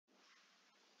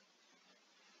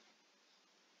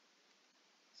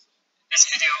this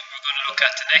video, we're going to look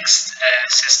at the next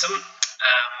system.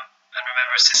 And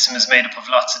remember, a system is made up of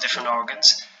lots of different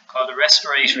organs, called the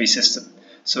respiratory system.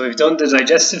 So we've done the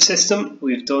digestive system,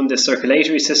 we've done the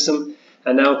circulatory system,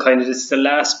 and now kind of it's the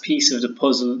last piece of the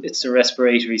puzzle, it's the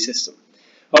respiratory system.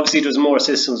 Obviously there's more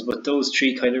systems, but those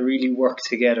three kind of really work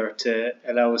together to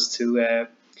allow us to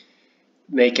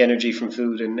make energy from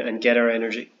food and get our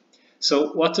energy.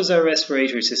 So what does our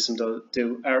respiratory system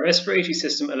do? Our respiratory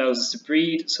system allows us to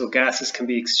breathe so gases can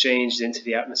be exchanged into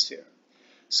the atmosphere.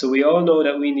 So we all know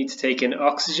that we need to take in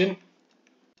oxygen,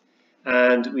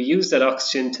 and we use that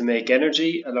oxygen to make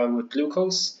energy along with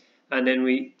glucose, and then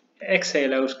we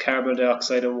exhale out carbon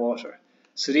dioxide and water.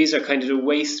 So these are kind of the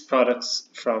waste products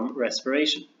from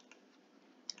respiration.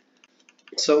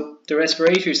 So the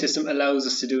respiratory system allows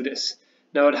us to do this.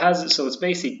 Now it has it so it's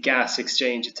basically gas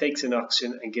exchange. It takes in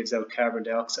oxygen and gives out carbon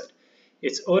dioxide.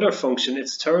 Its other function,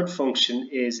 its third function,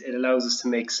 is it allows us to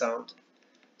make sound.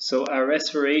 So our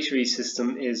respiratory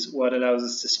system is what allows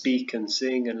us to speak and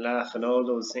sing and laugh and all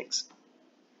those things.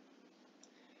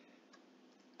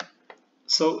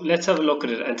 So let's have a look at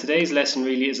it, and today's lesson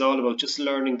really is all about just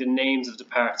learning the names of the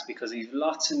parts, because we have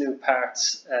lots of new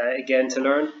parts again to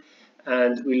learn,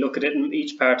 and we look at it in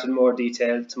each part in more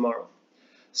detail tomorrow.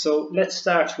 So let's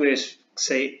start with,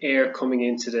 say, air coming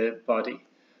into the body.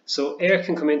 So air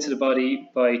can come into the body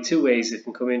by two ways. It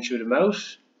can come in through the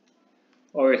mouth,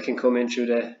 or it can come in through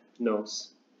the nose.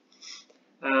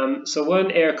 So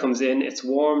when air comes in, it's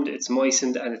warmed, it's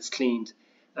moistened, and it's cleaned.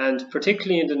 And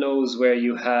particularly in the nose, where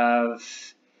you have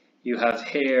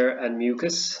hair and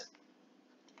mucus.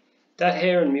 That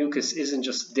hair and mucus isn't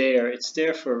just there, it's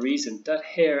there for a reason. That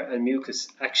hair and mucus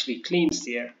actually cleans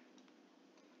the air.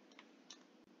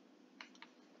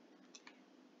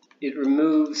 It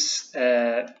removes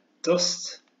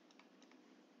dust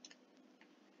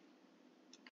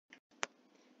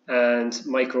and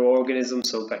microorganisms,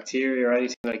 so bacteria or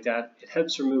anything like that. It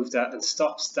helps remove that and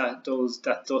stops that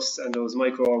dust and those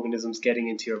microorganisms getting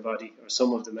into your body, or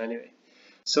some of them anyway.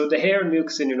 So the hair and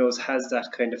mucus in your nose has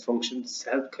that kind of function to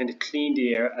help kind of clean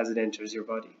the air as it enters your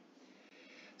body.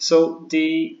 So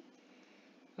the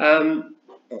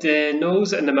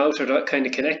nose and the mouth are kind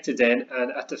of connected then,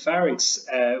 and at the pharynx,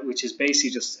 which is basically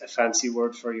just a fancy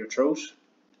word for your throat,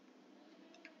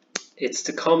 it's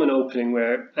the common opening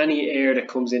where any air that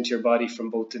comes into your body from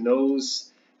both the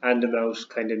nose and the mouth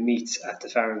kind of meets at the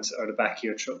pharynx, or the back of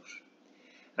your throat.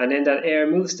 And then that air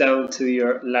moves down to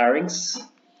your larynx,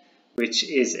 which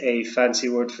is a fancy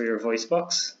word for your voice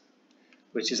box,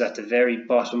 which is at the very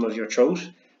bottom of your throat,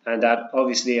 and that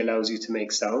obviously allows you to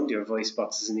make sound. Your voice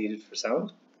box is needed for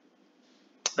sound.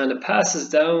 And it passes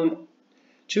down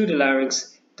through the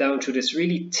larynx, down through this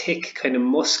really thick kind of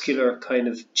muscular kind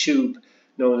of tube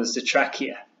known as the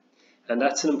trachea. And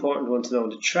that's an important one to know.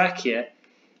 The trachea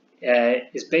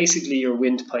is basically your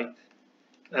windpipe,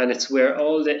 and it's where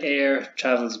all the air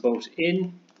travels both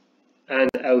in and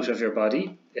out of your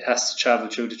body. It has to travel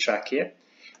through the trachea,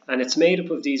 and it's made up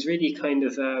of these really kind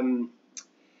of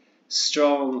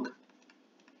strong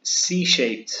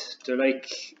C-shaped, they're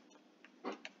like,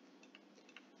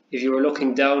 if you were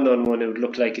looking down on one, it would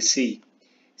look like a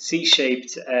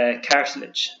C-shaped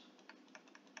cartilage.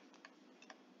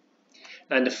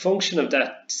 And the function of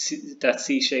that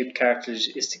C-shaped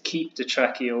cartilage is to keep the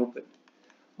trachea open.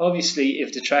 Obviously,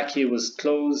 if the trachea was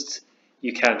closed,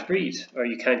 you can't breathe, or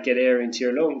you can't get air into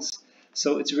your lungs.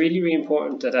 So it's really, really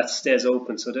important that that stays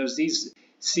open. So there's these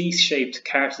C-shaped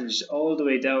cartilage all the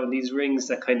way down, these rings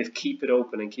that kind of keep it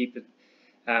open and keep it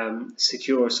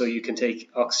secure, so you can take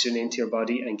oxygen into your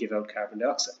body and give out carbon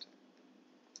dioxide.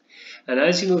 And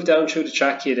as you move down through the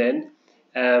trachea then,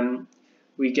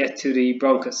 we get to the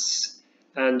bronchus.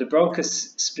 And the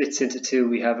bronchus splits into two.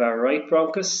 We have our right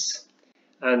bronchus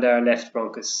and our left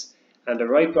bronchus. And the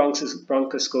right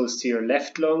bronchus goes to your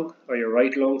left lung, or your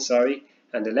right lung, sorry,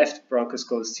 and the left bronchus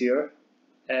goes to your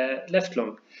left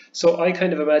lung. So I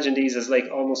kind of imagine these as like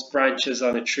almost branches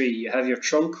on a tree. You have your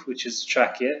trunk, which is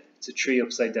trachea, it's a tree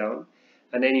upside down,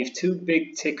 and then you have two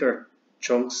big thicker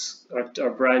trunks or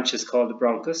branches called the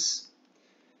bronchus,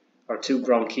 or two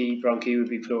bronchi would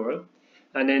be plural,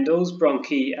 and then those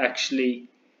bronchi actually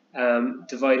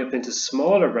divide up into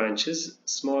smaller branches,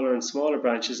 smaller and smaller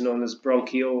branches known as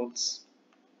bronchioles.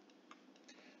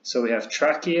 So we have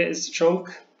trachea is the trunk,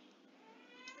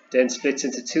 then splits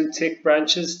into two thick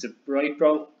branches, the right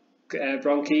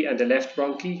bronchi and the left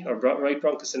bronchi, or right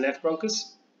bronchus and left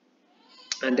bronchus,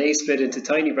 and they split into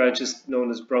tiny branches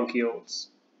known as bronchioles.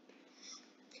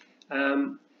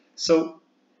 So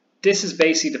this is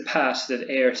basically the path that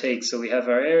air takes. So we have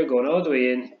our air going all the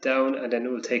way in, down, and then it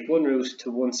will take one route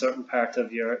to one certain part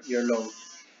of your lung.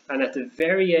 and at the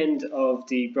very end of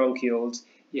the bronchioles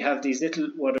you have these little,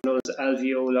 what are known as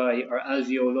alveoli, or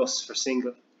alveolus for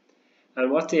single.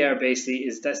 And what they are basically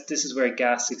is that this is where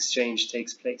gas exchange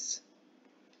takes place.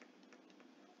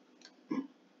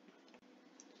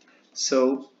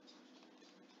 So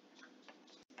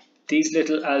these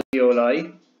little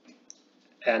alveoli,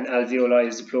 and alveoli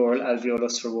is the plural,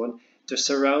 alveolus for one, they're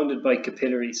surrounded by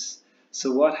capillaries.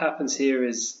 So what happens here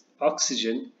is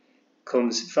oxygen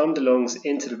comes from the lungs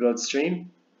into the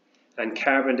bloodstream, and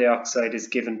carbon dioxide is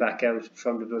given back out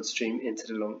from the bloodstream into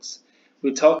the lungs.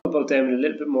 We'll talk about them in a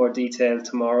little bit more detail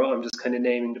tomorrow. I'm just kind of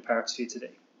naming the parts for you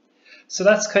today. So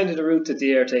that's kind of the route that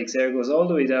the air takes. Air goes all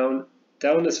the way down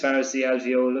as far as the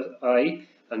alveoli,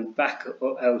 and back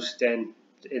out then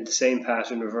in the same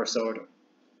path in reverse order.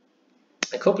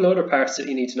 A couple other parts that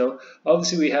you need to know.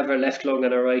 Obviously we have our left lung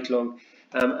and our right lung,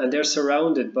 and they're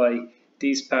surrounded by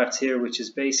these parts here, which is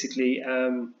basically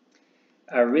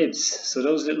our ribs. So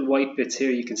those little white bits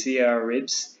here you can see are our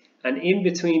ribs, and in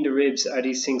between the ribs are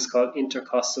these things called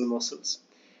intercostal muscles.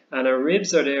 And our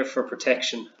ribs are there for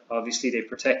protection. Obviously they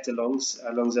protect the lungs.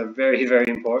 Our lungs are very, very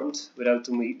important. Without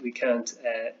them we can't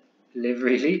live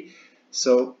really.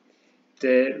 So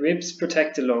the ribs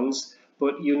protect the lungs,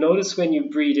 but you notice when you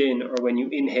breathe in or when you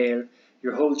inhale,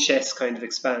 your whole chest kind of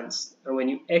expands, and when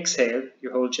you exhale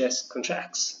your whole chest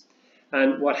contracts.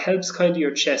 And what helps kind of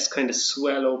your chest kind of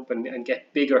swell up and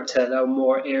get bigger to allow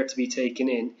more air to be taken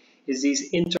in is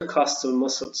these intercostal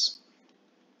muscles.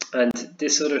 And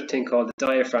this other thing called the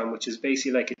diaphragm, which is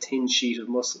basically like a thin sheet of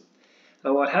muscle.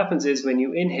 And what happens is when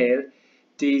you inhale,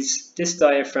 this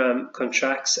diaphragm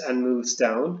contracts and moves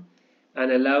down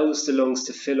and allows the lungs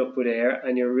to fill up with air,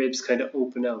 and your ribs kind of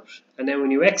open out. And then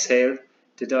when you exhale,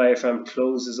 the diaphragm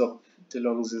closes up the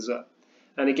lungs as well.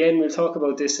 And again, we'll talk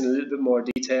about this in a little bit more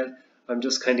detail. I'm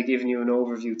just kind of giving you an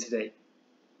overview today.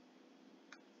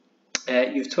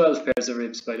 You have 12 pairs of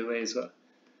ribs, by the way, as well.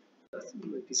 That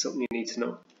might be something you need to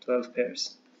know. 12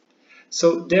 pairs.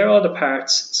 So they're all the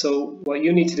parts. So what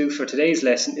you need to do for today's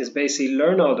lesson is basically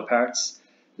learn all the parts,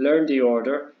 learn the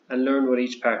order, and learn what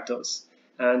each part does.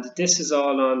 And this is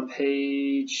all on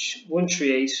page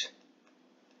 138,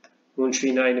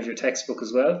 139 of your textbook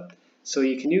as well. So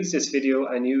you can use this video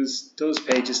and use those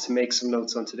pages to make some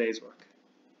notes on today's work.